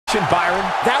Byron.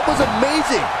 That was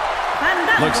amazing.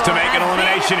 Looks to make an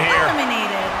elimination here.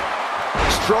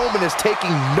 Strowman is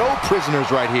taking no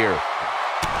prisoners right here.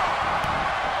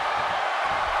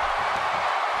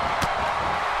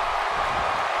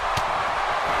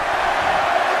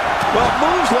 Well,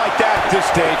 moves like that at this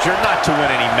stage are not to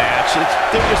win any match.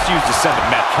 They're just used to send a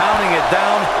message. Counting it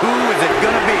down, who is it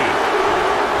going to be?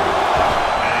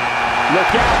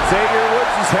 Look out, Xavier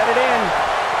Woods is headed in.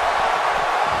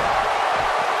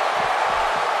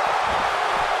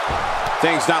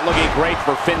 Things not looking great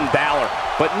for Finn Balor,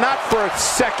 but not for a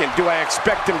second do I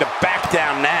expect him to back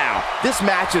down now. This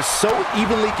match is so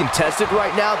evenly contested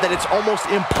right now that it's almost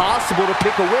impossible to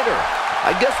pick a winner.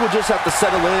 I guess we'll just have to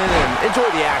settle in and enjoy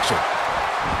the action.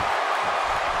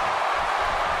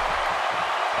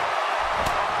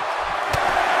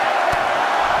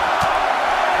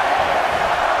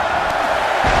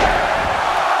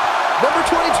 Number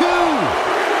 22.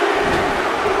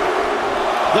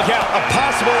 Look out, a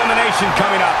possible elimination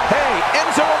coming up. Hey,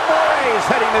 Enzo Amore is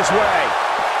heading this way.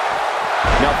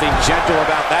 Nothing gentle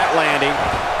about that landing.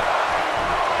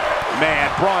 Man,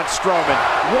 Braun Strowman,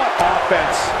 what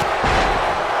offense.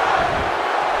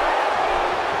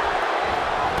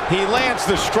 He lands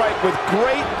the strike with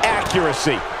great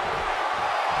accuracy.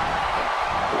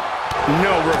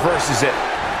 No, reverses it.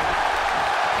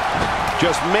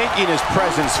 Just making his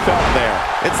presence felt there.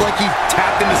 It's like he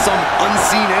tapped into some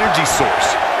unseen energy source.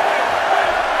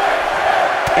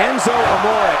 Enzo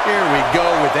Amore. Here we go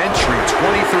with entry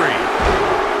 23.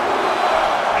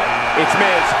 It's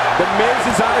Miz. The Miz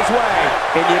is on his way.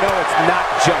 And you know it's not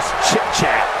just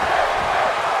chit-chat.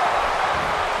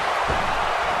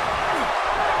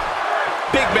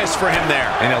 Big miss for him there.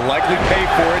 And he'll likely pay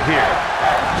for it here.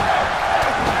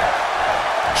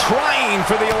 Trying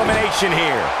for the elimination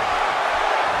here.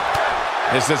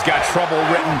 This has got trouble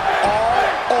written all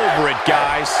over it,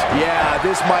 guys. Yeah,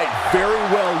 this might very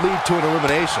well lead to an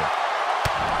elimination.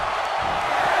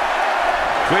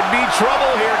 Could be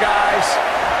trouble here, guys.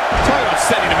 Talk about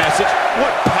sending a message.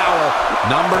 What power.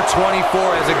 Number 24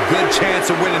 has a good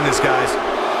chance of winning this, guys.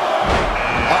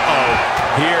 Uh-oh.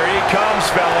 Here he comes,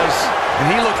 fellas. And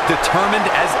he looks determined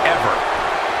as ever.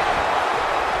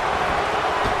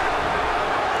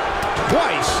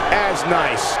 Twice as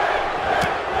nice.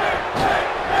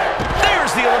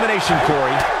 There's the elimination,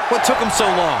 Corey. What took him so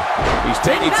long? He's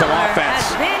taking some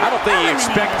offense. I don't think he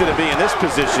expected to be in this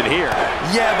position here.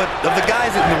 Yeah, but of the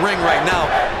guys in the ring right now,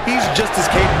 he's just as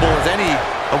capable as any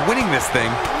of winning this thing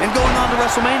and going on to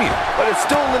WrestleMania. But it's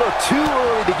still a little too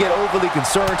early to get overly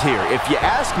concerned here. If you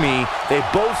ask me, they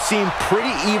both seem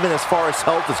pretty even as far as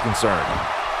health is concerned.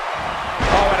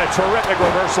 Oh, and a terrific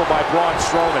reversal by Braun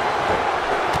Strowman.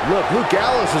 Look, Luke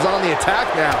Gallows is on the attack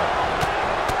now.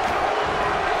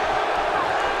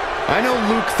 I know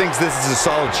Luke thinks this is a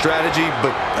solid strategy,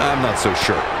 but I'm not so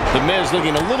sure. The Miz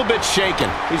looking a little bit shaken.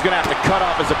 He's going to have to cut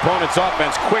off his opponent's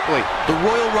offense quickly. The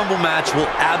Royal Rumble match will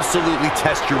absolutely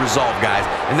test your resolve, guys,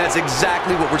 and that's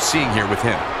exactly what we're seeing here with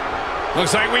him.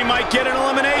 Looks like we might get an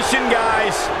elimination,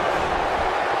 guys.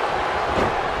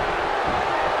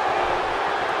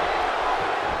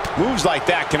 Moves like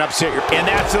that can upset your... And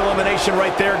that's an elimination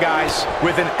right there, guys.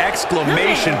 With an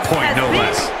exclamation point, no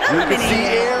less. You can see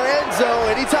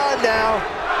Enzo anytime now.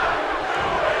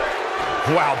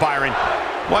 Wow, Byron.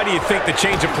 Why do you think the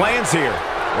change of plans here?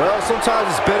 Well,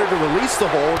 sometimes it's better to release the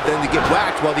hold than to get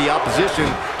whacked while the opposition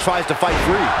tries to fight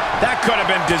free. That could have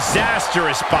been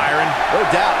disastrous, Byron. No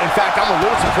doubt. In fact, I'm a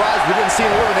little surprised we didn't see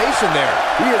an elimination there.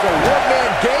 He is a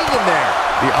one-man gang in there.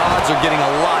 The odds are getting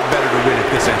a lot better to win at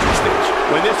this entry stage.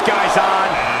 When this guy's on,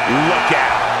 look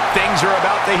out. Things are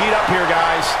about to heat up here,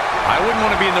 guys. I wouldn't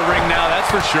want to be in the ring now, that's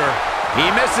for sure. He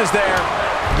misses there.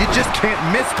 You just can't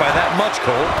miss by that much,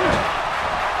 Cole.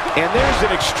 And there's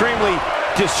an extremely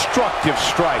destructive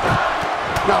strike.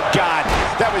 Oh, God,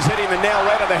 that was hitting the nail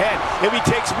right on the head. If he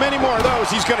takes many more of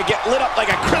those, he's going to get lit up like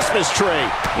a Christmas tree.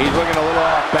 He's looking a little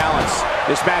off balance.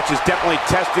 This match is definitely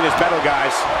testing his mettle,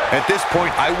 guys. At this point,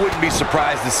 I wouldn't be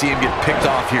surprised to see him get picked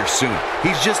off here soon.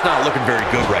 He's just not looking very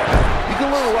good right now. You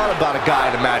can learn a lot about a guy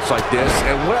in a match like this,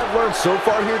 and what I've learned so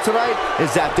far here tonight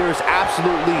is that there's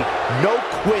absolutely no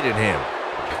quit in him.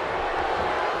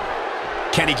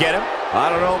 Can he get him? I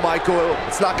don't know, Michael.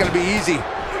 It's not going to be easy.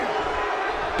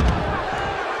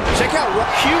 Check out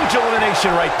huge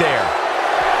elimination right there.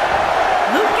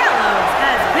 Luke Gallows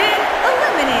has been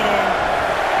eliminated.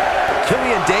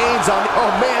 Killian Dane's on the...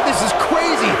 Oh, man, this is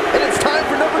crazy. And it's time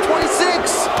for number 26.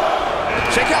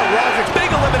 Check out Roderick's big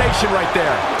elimination right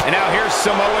there. And now here's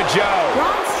Samoa Joe.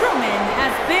 Braun Strowman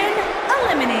has been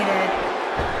eliminated.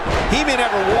 He may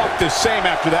never walk the same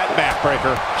after that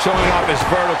backbreaker. Showing off his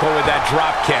vertical with that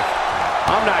drop kick.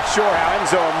 I'm not sure how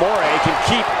Enzo Amore can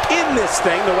keep in this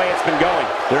thing the way it's been going.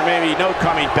 There may be no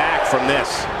coming back from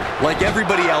this. Like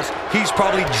everybody else, he's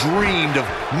probably dreamed of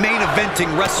main eventing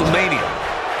WrestleMania.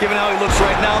 Given how he looks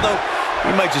right now, though,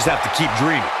 he might just have to keep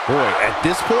dreaming. Boy, at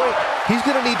this point, he's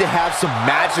going to need to have some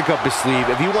magic up his sleeve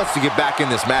if he wants to get back in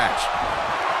this match.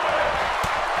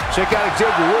 Check out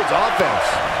Xavier Woods' offense.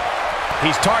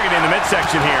 He's targeting the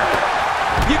midsection here.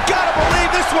 You gotta believe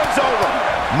this one's over.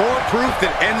 More proof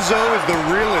that Enzo is the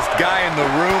realest guy in the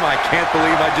room. I can't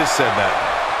believe I just said that.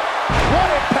 What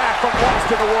impact from West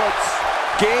in the Woods.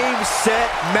 Game,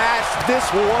 set, match. This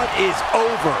one is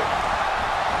over.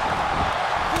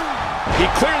 He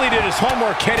clearly did his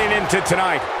homework heading into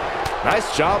tonight.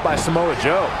 Nice job by Samoa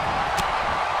Joe.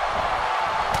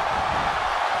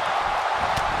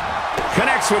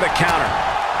 Connects with a counter.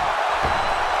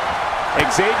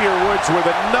 Xavier Woods with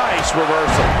a nice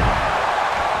reversal.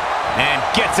 And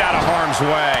gets out of harm's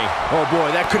way. Oh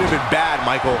boy, that could have been bad,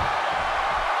 Michael.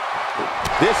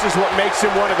 This is what makes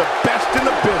him one of the best in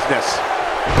the business.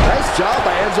 Nice job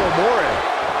by Enzo Amore.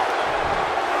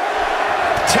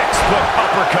 Textbook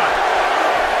uppercut.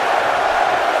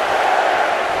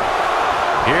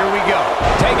 Here we go.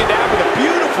 Taken down with a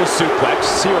beautiful suplex.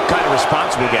 See what kind of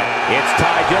response we get. It's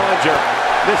Ty Dillinger.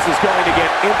 This is going to get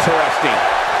interesting.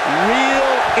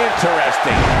 Real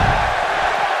interesting.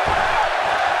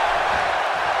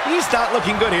 He's not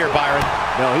looking good here, Byron.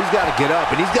 No, he's got to get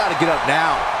up, and he's got to get up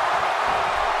now.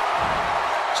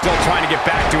 Still trying to get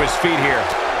back to his feet here.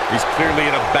 He's clearly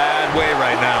in a bad way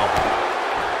right now.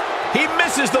 He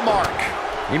misses the mark.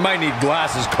 He might need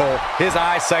glasses, Cole. His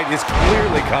eyesight is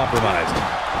clearly compromised.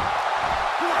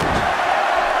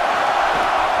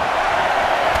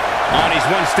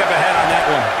 He's one step ahead on that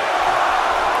one.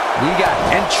 We got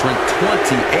entrant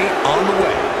 28 on the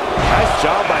way. Nice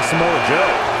job by Samoa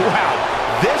Joe. Wow,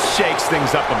 this shakes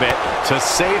things up a bit, to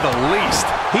say the least.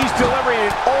 He's delivering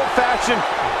an old-fashioned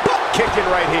butt kicking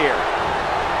right here.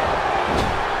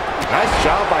 Nice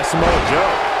job by Samoa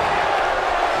Joe.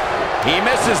 He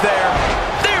misses there.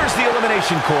 There's the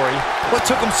elimination, Corey. What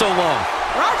took him so long?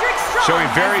 Roderick Strong Showing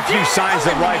very has few been signs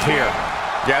of life here.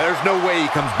 eliminated. Yeah, there's no way he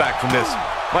comes back from this.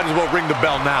 Might as well ring the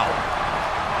bell now.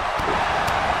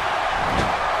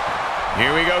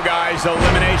 Here we go, guys.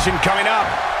 Elimination coming up.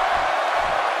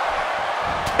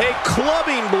 A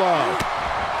clubbing blow.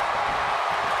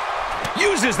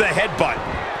 Uses the headbutt.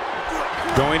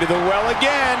 Going to the well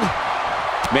again.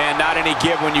 Man, not any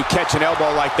give when you catch an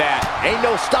elbow like that. Ain't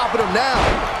no stopping him now.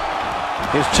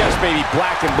 His chest may be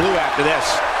black and blue after this.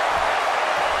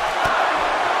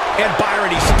 And Byron,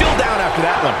 he's still down after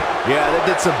that one. Yeah, that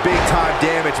did some big-time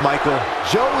damage, Michael.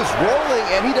 Joe is rolling,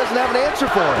 and he doesn't have an answer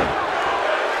for him.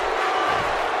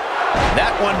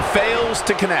 That one fails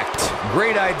to connect.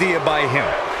 Great idea by him.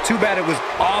 Too bad it was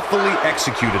awfully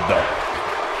executed, though.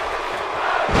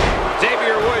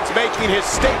 Xavier Woods making his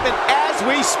statement as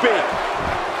we speak.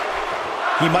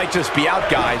 He might just be out,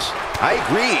 guys. I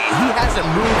agree. He hasn't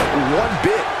moved one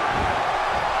bit.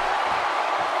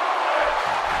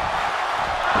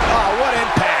 Oh, what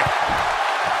impact.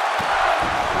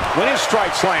 When his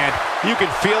strikes land, you can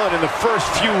feel it in the first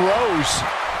few rows.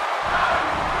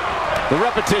 The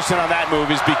repetition on that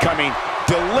move is becoming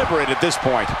deliberate at this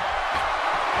point.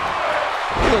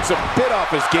 He looks a bit off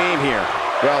his game here.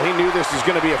 Well, he knew this was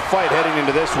going to be a fight heading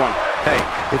into this one. Hey,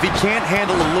 if he can't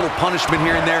handle a little punishment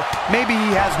here and there, maybe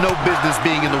he has no business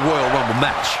being in the Royal Rumble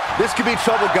match. This could be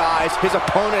trouble, guys. His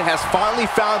opponent has finally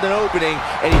found an opening,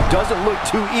 and he doesn't look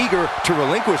too eager to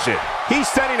relinquish it. He's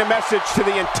sending a message to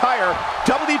the entire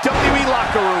WWE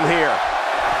locker room here.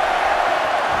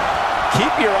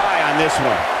 Keep your eye on this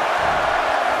one.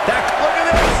 Look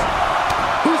at this.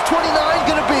 Who's 29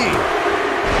 gonna be?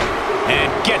 And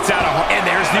gets out of... And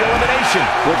there's the elimination.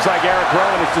 Looks like Eric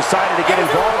Rowan has decided to get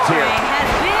involved here. has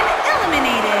been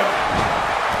eliminated.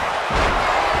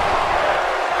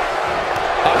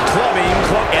 A clubbing,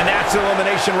 and that's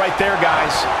elimination right there,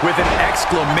 guys. With an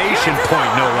exclamation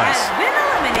point, no less. Has been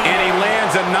eliminated. And he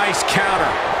lands a nice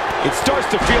counter. It starts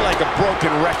to feel like a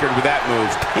broken record with that move.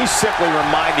 He's simply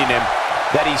reminding him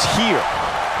that he's here.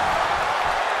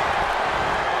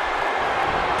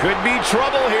 Could be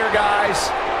trouble here, guys.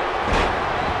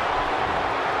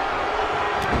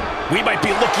 We might be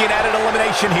looking at an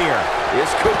elimination here. This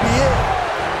could be it.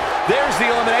 There's the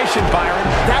elimination, Byron.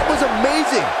 That was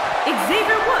amazing.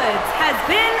 Xavier Woods has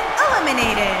been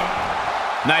eliminated.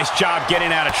 Nice job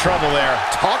getting out of trouble there.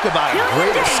 Talk about a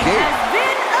great Day escape. has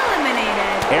been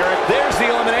eliminated. Eric, there's the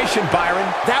elimination, Byron.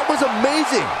 That was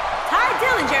amazing. Ty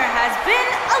Dillinger has been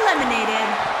eliminated.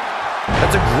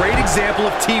 That's a great example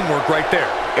of teamwork right there.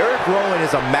 Eric Rowan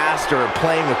is a master at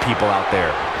playing with people out there.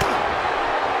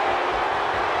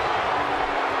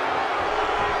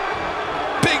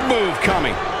 Big move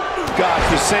coming. Gosh,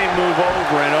 the same move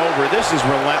over and over. This is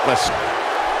relentless.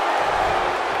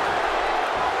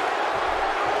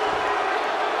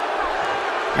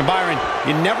 And Byron,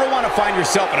 you never want to find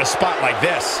yourself in a spot like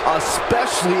this.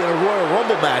 Especially in a Royal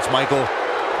Rumble match, Michael.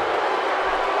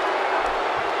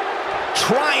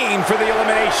 Trying for the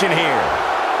elimination here.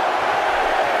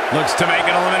 Looks to make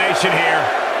an elimination here.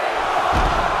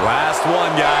 Last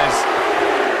one, guys.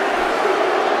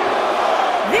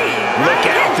 Look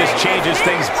out, this changes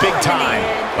things big time.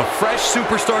 A fresh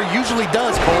superstar usually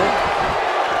does, Cole.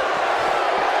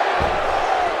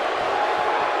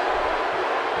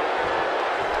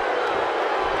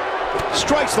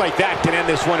 Strikes like that can end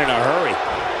this one in a hurry.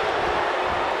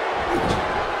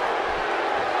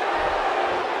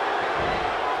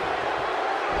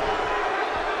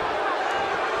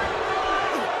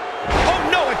 Oh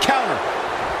no, a counter.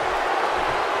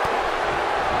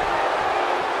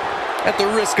 At the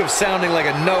risk of sounding like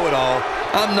a know-it-all,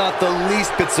 I'm not the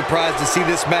least bit surprised to see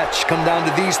this match come down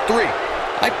to these three.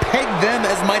 I pegged them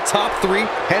as my top three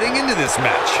heading into this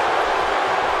match.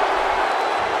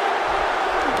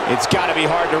 It's got to be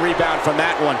hard to rebound from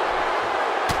that one.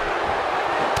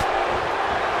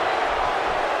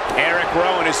 Eric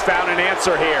Rowan has found an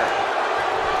answer here.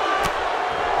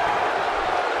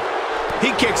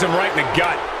 He kicks him right in the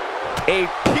gut.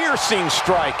 A piercing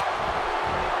strike.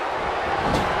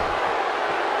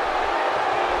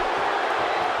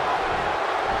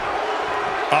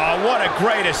 Oh, what a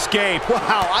great escape.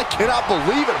 Wow, I cannot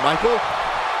believe it, Michael.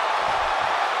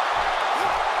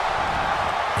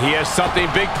 He has something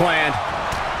big planned.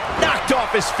 Knocked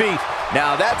off his feet.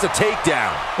 Now that's a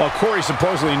takedown. Well, Corey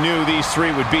supposedly knew these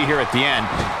three would be here at the end.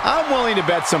 I'm willing to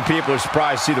bet some people are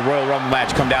surprised to see the Royal Rumble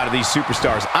match come down to these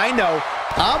superstars. I know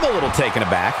I'm a little taken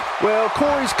aback. Well,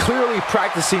 Corey's clearly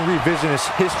practicing revisionist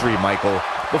history, Michael.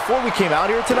 Before we came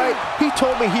out here tonight, he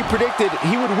told me he predicted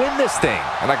he would win this thing.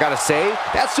 And I gotta say,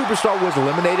 that superstar was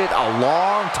eliminated a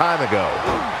long time ago.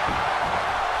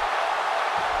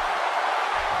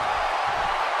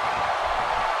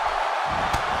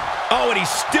 Oh, and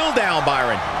he's still down,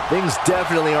 Byron. Things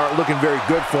definitely aren't looking very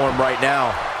good for him right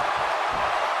now.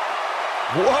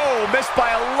 Whoa, missed by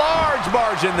a large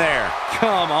margin there.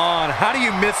 Come on, how do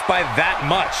you miss by that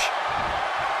much?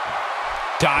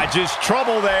 Dodges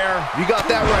trouble there. You got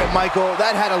that right, Michael.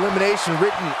 That had elimination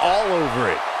written all over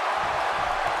it.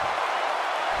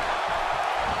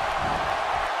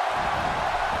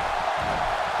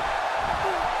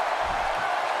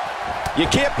 You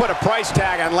can't put a price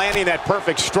tag on landing that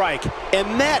perfect strike,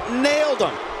 and that nailed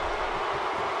him.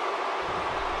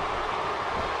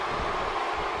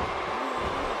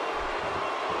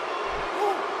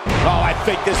 Oh, I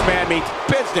think this man means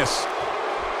business.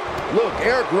 Look,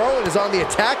 Eric Rowan is on the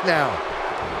attack now.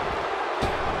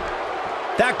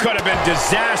 That could have been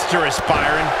disastrous,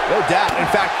 Byron. No doubt. In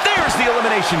fact, There's the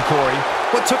elimination, Corey.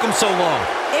 What took him so long?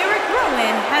 Eric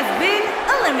Rowan has been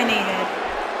eliminated.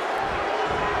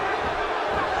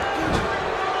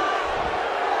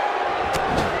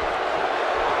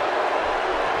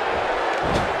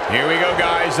 Here we go,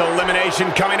 guys.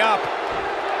 Elimination coming up.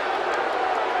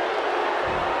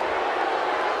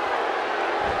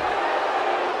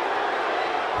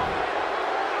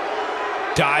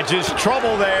 Dodges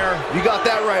trouble there. you got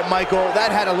that right, Michael.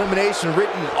 That had elimination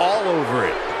written all over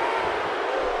it.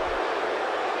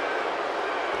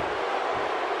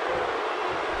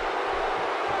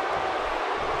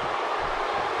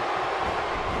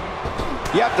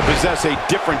 You have to possess a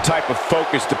different type of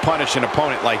focus to punish an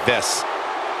opponent like this.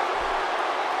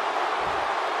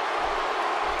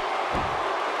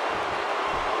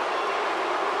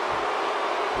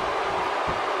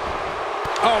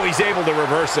 Oh, he's able to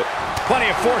reverse it. Plenty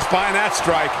of force behind that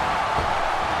strike.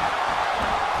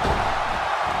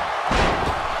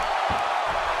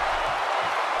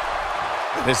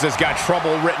 This has got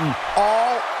trouble written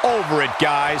all over it,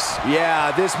 guys.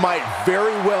 Yeah, this might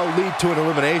very well lead to an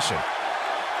elimination.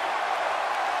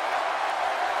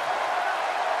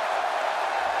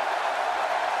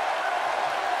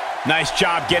 Nice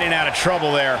job getting out of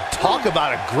trouble there. Talk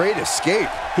about a great escape.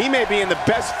 He may be in the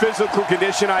best physical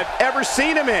condition I've ever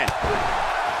seen him in.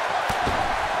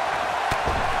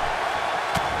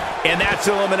 And that's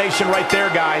elimination right there,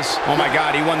 guys. Oh my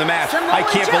God, he won the match. I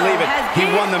can't believe it. He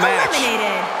won the match.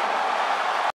 Eliminated.